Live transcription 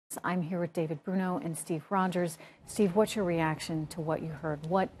I'm here with David Bruno and Steve Rogers. Steve, what's your reaction to what you heard?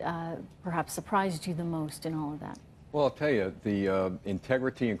 What perhaps surprised you the most in all of that? Well, I'll tell you, the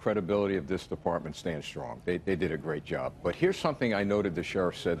integrity and credibility of this department stands strong. They did a great job. But here's something I noted the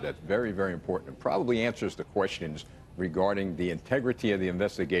sheriff said that's very, very important and probably answers the questions regarding the integrity of the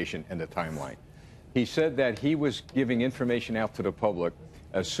investigation and the timeline. He said that he was giving information out to the public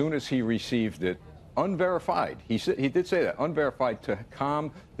as soon as he received it, unverified. He did say that, unverified, to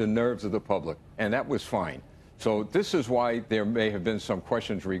calm the nerves of the public, and that was fine. So this is why there may have been some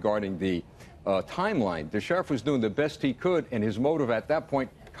questions regarding the timeline. The sheriff was doing the best he could, and his motive at that point,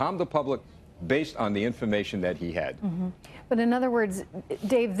 calm the public based on the information that he had. Mm-hmm. But in other words,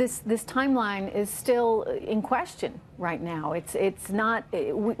 Dave, this timeline is still in question right now. It's not,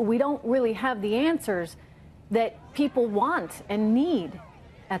 we don't really have the answers that people want and need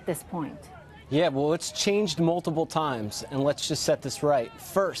at this point. Yeah, well, it's changed multiple times, and let's just set this right.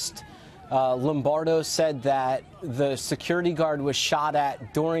 First, Lombardo said that the security guard was shot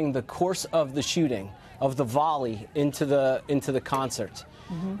at during the course of the shooting, of the volley into the concert.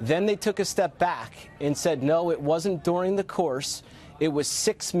 Mm-hmm. Then they took a step back and said, no, it wasn't during the course. It was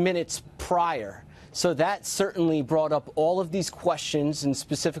 6 minutes prior. So that certainly brought up all of these questions, and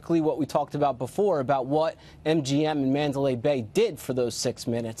specifically what we talked about before about what MGM and Mandalay Bay did for those 6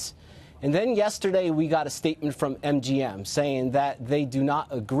 minutes. And then yesterday we got a statement from MGM saying that they do not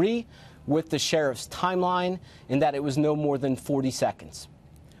agree with the sheriff's timeline and that it was no more than 40 seconds.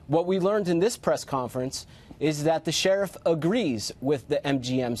 What we learned in this press conference is that the sheriff agrees with the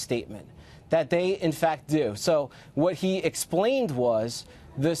MGM statement, that they in fact do. So what he explained was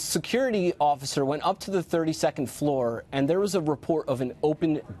the security officer went up to the 32nd floor and there was a report of an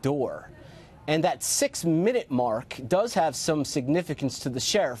open door. And that 6-minute mark does have some significance to the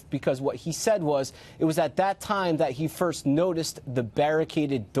sheriff, because what he said was it was at that time that he first noticed the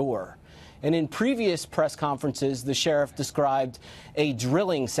barricaded door. And in previous press conferences, the sheriff described a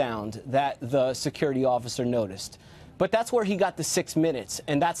drilling sound that the security officer noticed. But that's where he got the 6 minutes,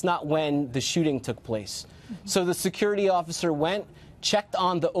 and that's not when the shooting took place. Mm-hmm. So the security officer went, checked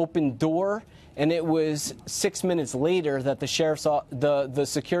on the open door, and it was 6 minutes later that the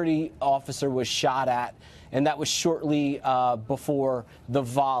security officer was shot at, and that was shortly before the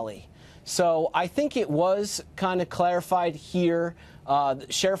volley. So I think it was kind of clarified here.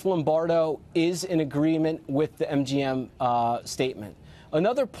 Sheriff Lombardo is in agreement with the MGM statement.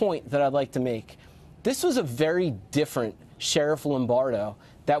 Another point that I'd like to make, this was a very different Sheriff Lombardo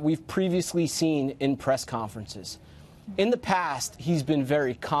that we've previously seen in press conferences. In the past, he's been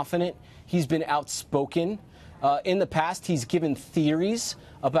very confident. He's been outspoken. In the past, he's given theories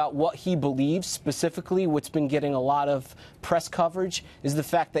about what he believes. Specifically, what's been getting a lot of press coverage is the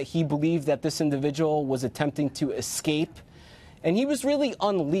fact that he believed that this individual was attempting to escape. And he was really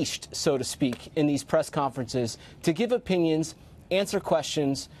unleashed, so to speak, in these press conferences to give opinions, answer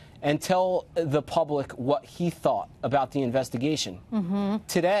questions, and tell the public what he thought about the investigation. Mm-hmm.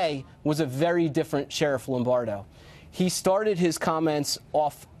 Today was a very different Sheriff Lombardo. He started his comments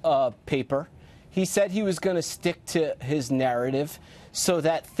off paper. He said he was going to stick to his narrative so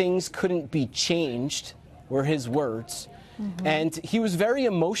that things couldn't be changed, were his words. Mm-hmm. And he was very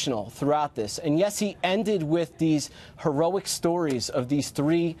emotional throughout this. And yes, he ended with these heroic stories of these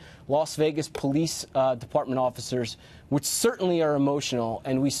 3 Las Vegas Police Department officers, which certainly are emotional,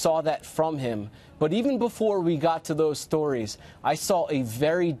 and we saw that from him. But even before we got to those stories, I saw a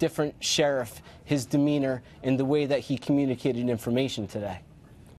very different sheriff, his demeanor, and the way that he communicated information today.